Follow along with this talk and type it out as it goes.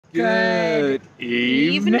Good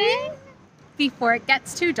evening? Before it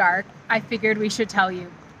gets too dark, I figured we should tell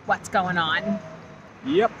you what's going on.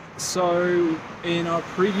 Yep, so in our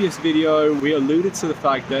previous video we alluded to the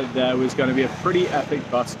fact that there was going to be a pretty epic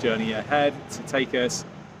bus journey ahead to take us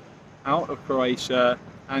out of Croatia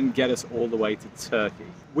and get us all the way to Turkey.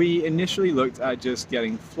 We initially looked at just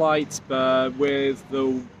getting flights, but with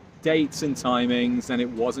the dates and timings, and it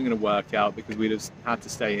wasn't going to work out because we just had to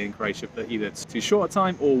stay in Croatia for either too short a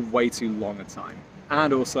time or way too long a time.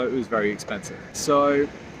 And also it was very expensive. So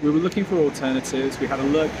we were looking for alternatives. We had a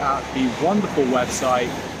look at the wonderful website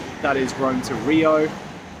that is Rome to Rio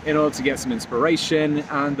in order to get some inspiration,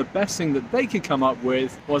 and the best thing that they could come up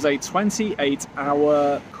with was a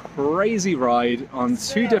 28-hour crazy ride on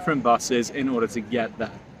two different buses in order to get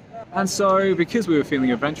there. And so because we were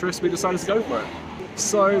feeling adventurous, we decided to go for it.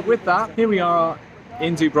 So with that, here we are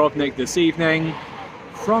in Dubrovnik this evening.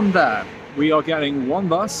 From there, we are getting one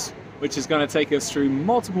bus, which is going to take us through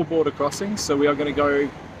multiple border crossings. So we are going to go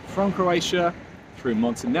from Croatia, through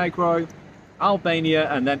Montenegro, Albania,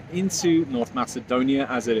 and then into North Macedonia,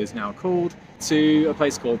 as it is now called, to a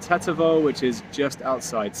place called Tetovo, which is just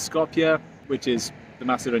outside Skopje, which is the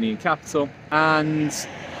Macedonian capital. And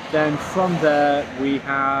then from there, we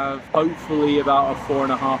have hopefully about a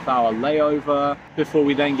 4.5-hour layover before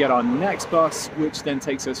we then get our next bus, which then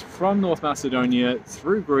takes us from North Macedonia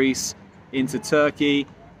through Greece into Turkey,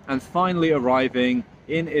 and finally arriving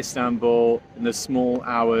in Istanbul in the small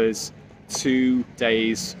hours 2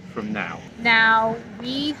 days from now. Now,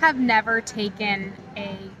 we have never taken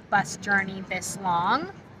a bus journey this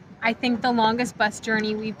long. I think the longest bus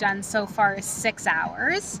journey we've done so far is 6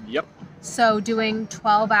 hours. Yep. So doing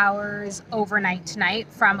 12 hours overnight tonight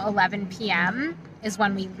from 11 p.m. is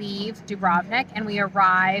when we leave Dubrovnik, and we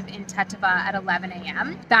arrive in Tetovo at 11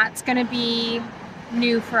 a.m. That's going to be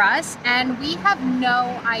new for us, and we have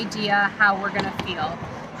no idea how we're going to feel.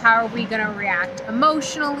 How are we going to react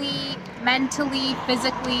emotionally, mentally,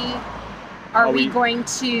 physically? Are we going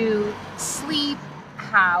to sleep?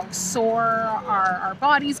 How sore are our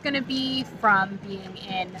bodies going to be from being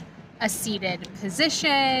in a seated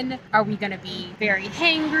position? Are we going to be very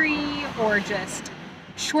hangry or just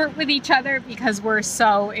short with each other because we're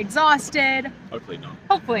so exhausted? Hopefully not.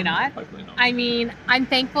 Hopefully not. Hopefully not. I mean, I'm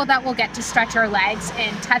thankful that we'll get to stretch our legs in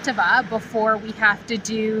Tetovo before we have to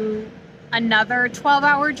do another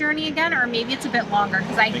 12-hour journey again, or maybe it's a bit longer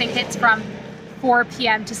because I think it's from 4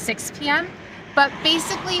 p.m. to 6 p.m. But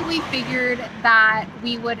basically we figured that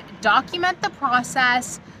we would document the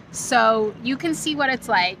process so you can see what it's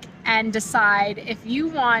like and decide if you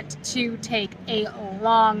want to take a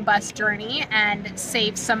long bus journey and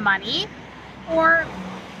save some money, or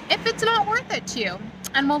if it's not worth it to you.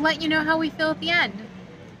 And we'll let you know how we feel at the end.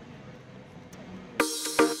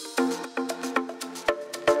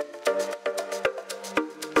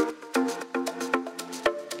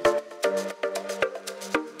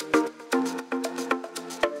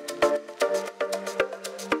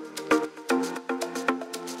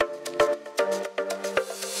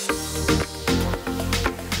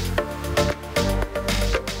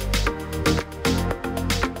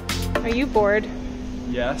 Are you bored?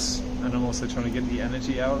 Yes, and I'm also trying to get the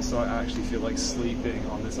energy out, so I actually feel like sleeping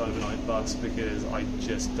on this overnight bus because I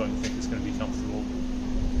just don't think it's going to be comfortable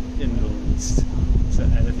in the least. So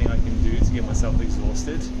anything I can do to get myself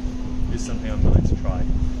exhausted is something I'm willing to try.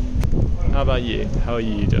 How about you? How are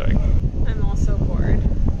you doing? I'm also bored,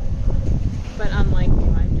 but unlike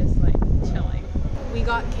you, I'm just like chilling. We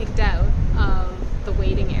got kicked out of the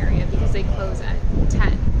waiting area because they close at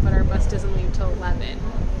 10, but our bus doesn't leave till 11.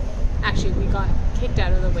 Actually, we got kicked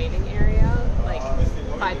out of the waiting area like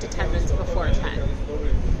 5 to 10 minutes before 10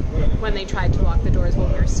 when they tried to lock the doors while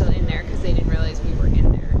we were still in there because they didn't realize we were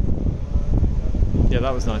in there. Yeah,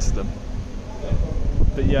 that was nice of them.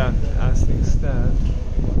 But yeah, as things stand,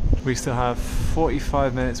 we still have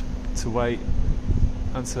 45 minutes to wait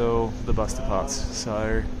until the bus departs.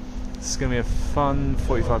 So this is going to be a fun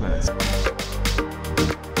 45 minutes.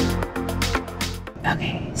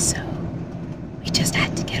 Okay, so we just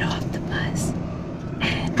had to get off the bus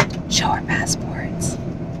and show our passports.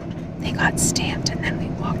 They got stamped and then we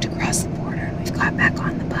walked across the border and we've got back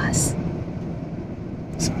on the bus.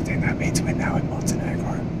 So I think that means we're now in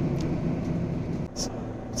Montenegro. So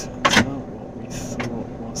it turns out what we thought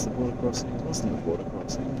was the border crossing wasn't a border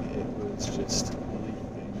crossing, it was just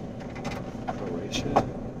leaving Croatia.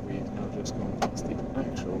 We've now just gone past the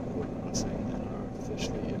actual border crossing and are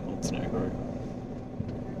officially in Montenegro.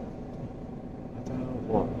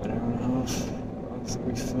 What, an hour and a half after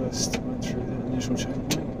we first went through the initial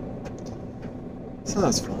checkpoint. So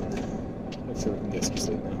that's fun. Hopefully we can get some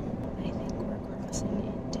sleep now. I think we're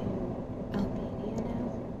crossing into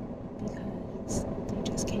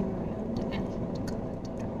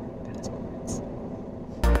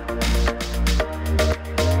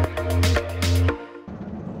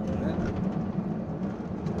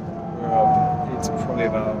It's probably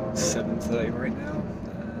about 7:30 right now,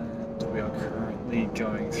 and we are currently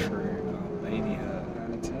going through Albania,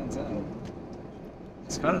 and it turns out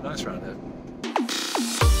it's kind of nice around here.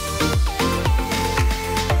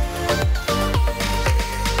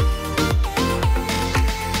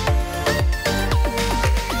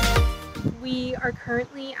 We are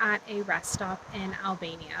currently at a rest stop in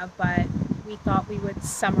Albania, but we thought we would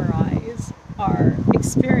summarize our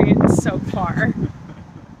experience so far.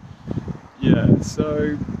 Yeah,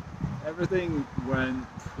 so everything went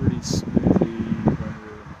pretty smoothly when we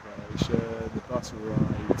were in Croatia. The bus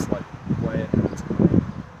arrived like way ahead of time.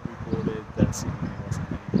 We boarded, there seemingly wasn't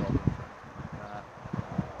any problem or anything like that.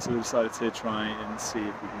 So we decided to try and see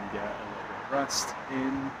if we can get a little bit of rest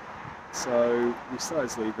in. So we started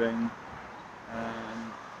sleeping, and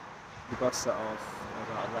the bus set off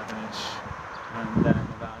about 11ish, and then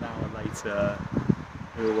about an hour later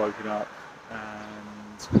we were woken up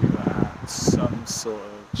and we were at some sort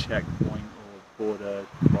of checkpoint or border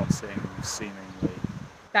crossing, seemingly.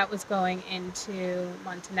 That was going into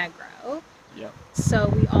Montenegro. Yep. So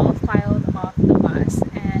we all filed off the bus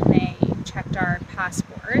and they checked our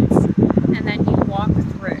passports, and then you walk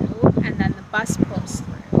through and then the bus pulls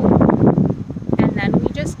through, and then we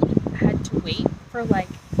just had to wait for like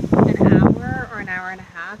an hour or an hour and a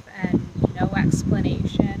half and no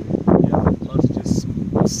explanation. Yeah, the bus just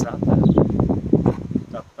sat there.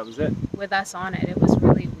 That was it. With us on it. It was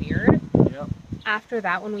really weird. Yep. After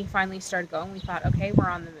that, when we finally started going, we thought, okay, we're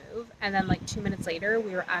on the move. And then like 2 minutes later,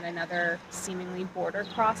 we were at another seemingly border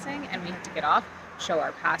crossing and we had to get off, show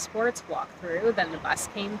our passports, walk through. Then the bus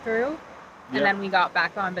came through and then we got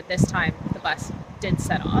back on, but this time the bus did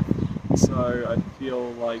set off. So I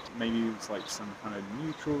feel like maybe it was like some kind of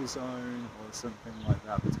neutral zone or something like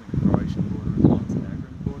that between the Croatian border and the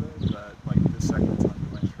Montenegrin border. But like the second time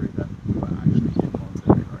we went through that, we were actually in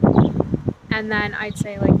Montenegro. And then I'd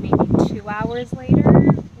say like maybe 2 hours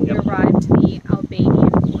later, we arrived to the Albanian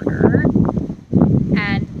border.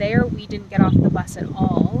 And there we didn't get off the bus at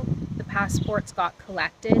all. The passports got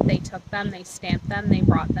collected, they took them, they stamped them, they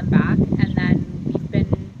brought them back, and then we've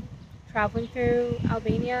been traveling through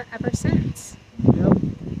Albania ever since. Yep.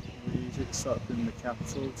 We took a stop in the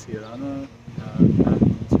capital, Tirana,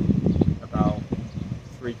 and about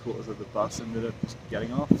 3/4 of the bus ended up just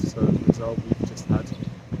getting off. So as a result, we've just had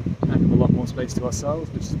a lot more space to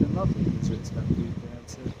ourselves, which has been lovely because it's meant we've been able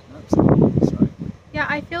to nap some. So. Yeah,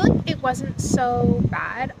 I feel like it wasn't so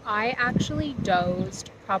bad. I actually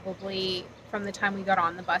dozed probably from the time we got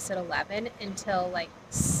on the bus at 11 until like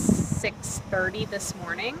 6:30 this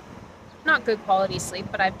morning. Not good quality sleep,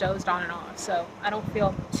 but I've dozed on and off, so I don't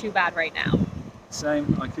feel too bad right now.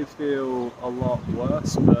 Same, I could feel a lot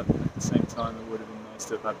worse, but at the same time it would have been nice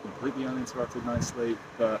to have had completely uninterrupted night's sleep,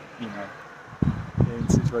 but you know, in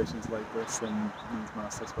situations like this then needs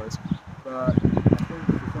must, I suppose. But I think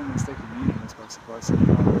the thing that's taken me the most by surprise so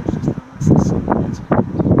far is just how nice the sun is.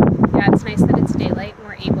 Yeah, it's nice that it's daylight and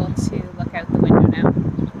we're able to look out the window now.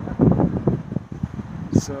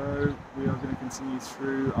 So we are going to continue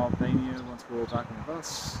through Albania once we're all back on the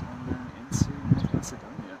bus, and then into North Macedonia.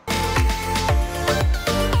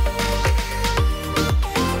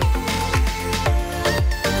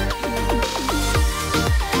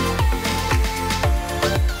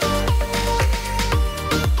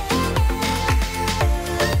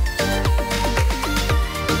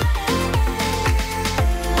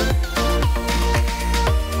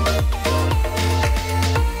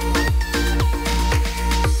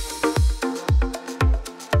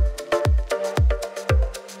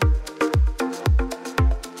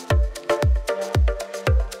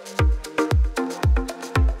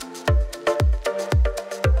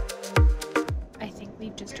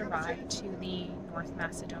 Arrived to the North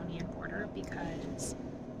Macedonian border because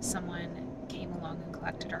someone came along and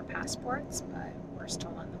collected our passports, but we're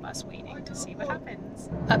still on the bus waiting to see what happens.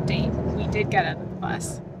 Update, we did get out of the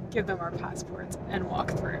bus, give them our passports, and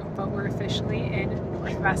walk through, but we're officially in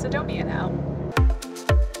North Macedonia now.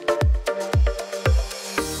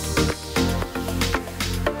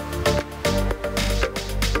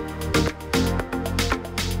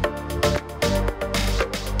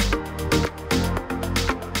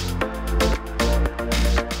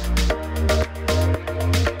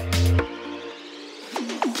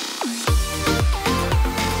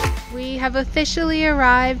 Have officially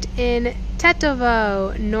arrived in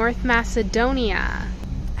Tetovo, North Macedonia.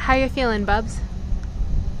 How you feeling, Bubs?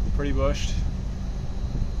 Pretty bushed.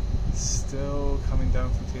 Still coming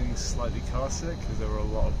down from feeling slightly car sick because there were a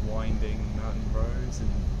lot of winding mountain roads and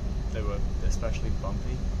they were especially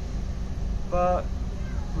bumpy. But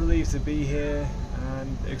relieved to be here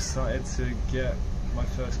and excited to get my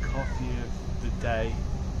first coffee of the day,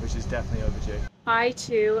 which is definitely overdue. I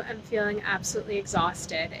too am feeling absolutely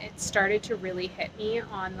exhausted. It started to really hit me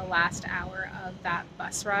on the last hour of that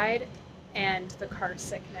bus ride, and the car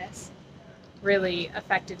sickness really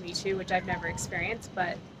affected me too, which I've never experienced,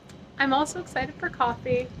 but I'm also excited for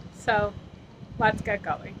coffee, so let's get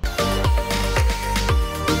going.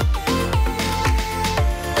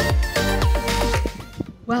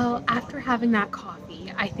 Well, after having that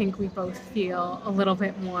coffee, I think we both feel a little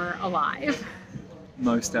bit more alive.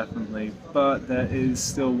 Most definitely, but there is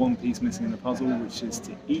still one piece missing in the puzzle, which is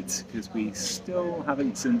to eat, because we still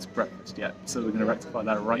haven't eaten breakfast yet. So we're going to rectify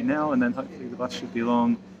that right now, and then hopefully the bus should be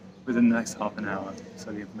along within the next half an hour,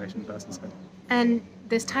 so the information person said. And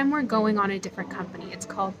this time we're going on a different company. It's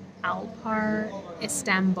called Alpar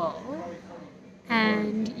Istanbul.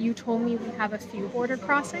 And you told me we have a few border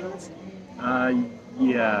crossings?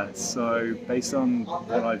 Yeah, so based on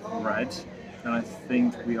what I've read, and I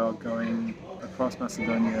think we are going across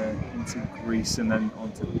Macedonia into Greece and then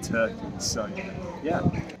onto Turkey, so yeah.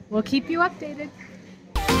 We'll keep you updated.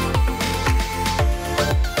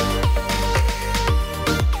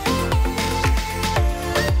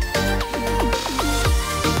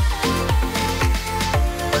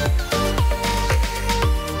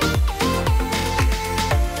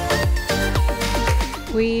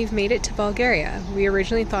 We've made it to Bulgaria. We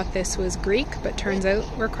originally thought this was Greek, but turns out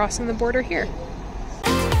we're crossing the border here.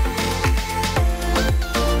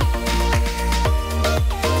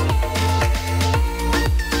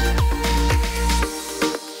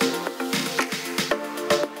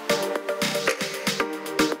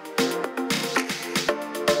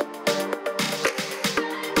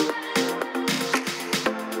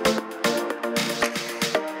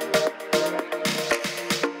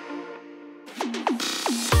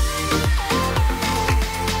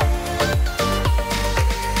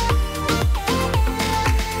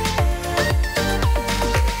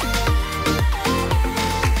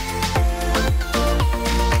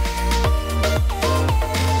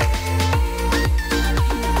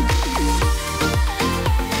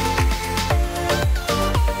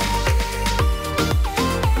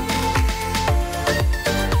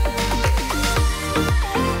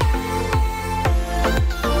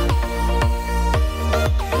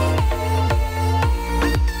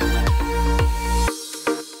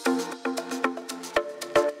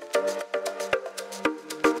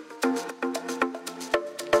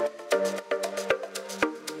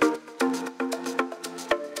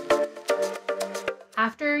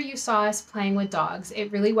 After you saw us playing with dogs,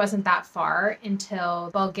 it really wasn't that far until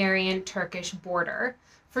Bulgarian-Turkish border.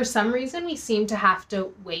 For some reason, we seemed to have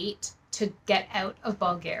to wait to get out of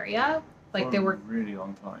Bulgaria. Like there were a really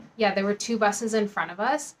long time. Yeah, there were two buses in front of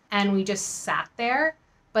us, and we just sat there.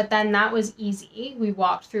 But then that was easy. We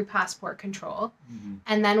walked through passport control. Mm-hmm.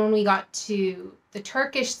 And then when we got to the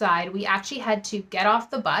Turkish side, we actually had to get off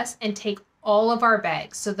the bus and take all of our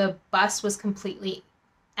bags. So the bus was completely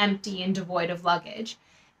empty and devoid of luggage.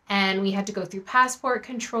 And we had to go through passport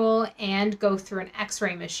control and go through an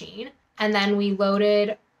x-ray machine. And then we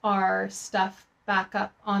loaded our stuff back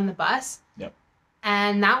up on the bus. Yep.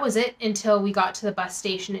 And that was it until we got to the bus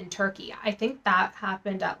station in Turkey. I think that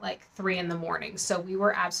happened at like 3 a.m. So we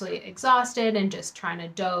were absolutely exhausted and just trying to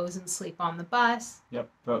doze and sleep on the bus. Yep,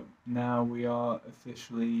 but now we are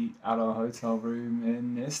officially at our hotel room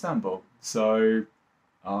in Istanbul. So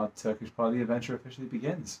our Turkish part of the adventure officially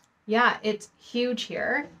begins. Yeah, it's huge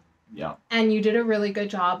here. Yeah. And you did a really good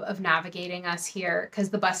job of navigating us here, because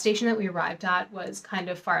the bus station that we arrived at was kind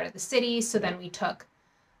of far out of the city. So then we took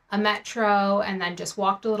a metro and then just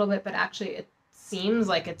walked a little bit, but actually it seems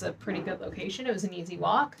like it's a pretty good location. It was an easy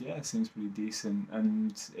walk. Yeah, it seems pretty decent,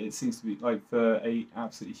 and it seems to be, like, for a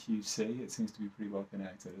absolutely huge city, it seems to be pretty well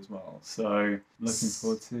connected as well. So looking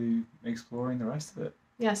forward to exploring the rest of it.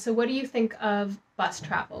 Yeah, so what do you think of bus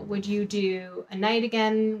travel? Would you do a night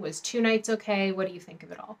again? Was 2 nights okay? What do you think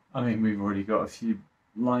of it all? I mean, we've already got a few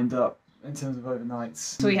lined up in terms of overnights.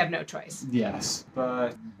 So we have no choice. Yes,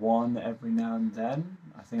 but one every now and then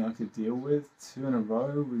I think I could deal with. 2 in a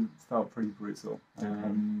row felt pretty brutal.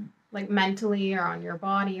 Like mentally or on your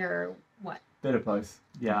body or what? Bit of both,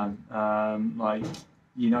 yeah. Like,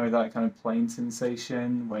 you know that kind of plane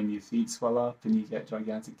sensation when your feet swell up and you get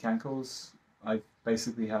gigantic cankles? I've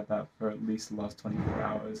basically had that for at least the last 24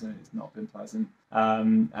 hours and it's not been pleasant.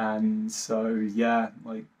 And so, yeah,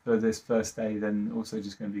 like for this first day, then also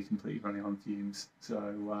just going to be completely running on fumes.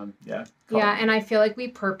 So, yeah. Yeah, and I feel like we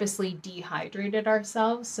purposely dehydrated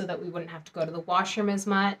ourselves so that we wouldn't have to go to the washroom as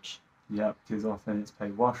much. Yeah, because often it's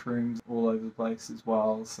paid washrooms all over the place as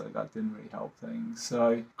well, so that didn't really help things.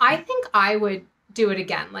 So I think I would do it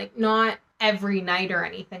again, like not every night or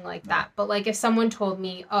anything like that. But like if someone told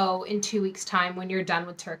me, oh, in 2 weeks time when you're done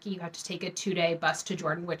with Turkey, you have to take a 2-day bus to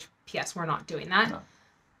Jordan, which PS we're not doing that. No.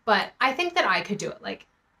 But I think that I could do it. Like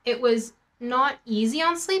it was not easy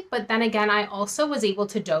on sleep, but then again, I also was able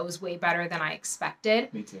to doze way better than I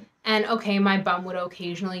expected. Me too. And okay, my bum would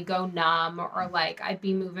occasionally go numb or like I'd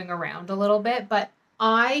be moving around a little bit, but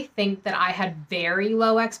I think that I had very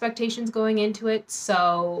low expectations going into it.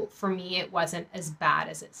 So for me, it wasn't as bad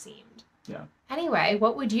as it seemed. Yeah. Anyway,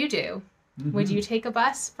 what would you do? Would you take a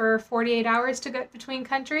bus for 48 hours to go between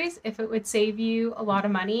countries if it would save you a lot of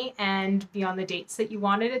money and be on the dates that you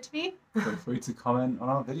wanted it to be? Feel free to comment on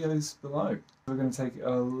our videos below. We're going to take a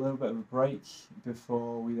little bit of a break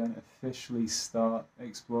before we then officially start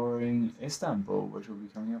exploring Istanbul, which will be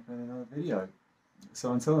coming up in another video.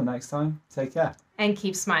 So until the next time, take care. And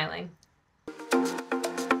keep smiling.